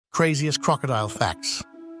craziest crocodile facts.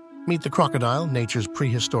 Meet the crocodile, nature's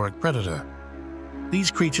prehistoric predator.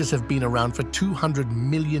 These creatures have been around for 200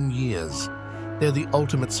 million years. They're the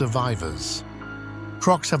ultimate survivors.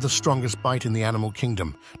 Crocs have the strongest bite in the animal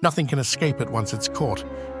kingdom. Nothing can escape it once it's caught.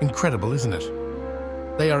 Incredible, isn't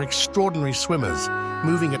it? They are extraordinary swimmers,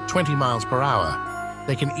 moving at 20 miles per hour.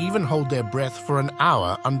 They can even hold their breath for an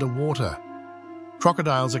hour underwater.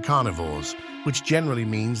 Crocodiles are carnivores, which generally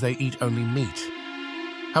means they eat only meat.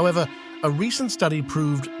 However, a recent study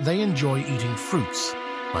proved they enjoy eating fruits,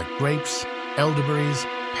 like grapes, elderberries,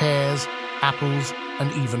 pears, apples,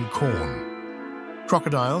 and even corn.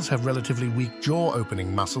 Crocodiles have relatively weak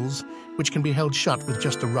jaw-opening muscles, which can be held shut with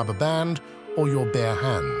just a rubber band or your bare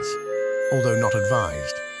hands, although not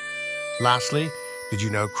advised. Lastly, did you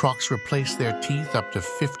know crocs replace their teeth up to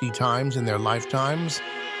 50 times in their lifetimes?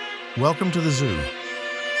 Welcome to the zoo.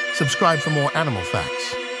 Subscribe for more animal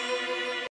facts.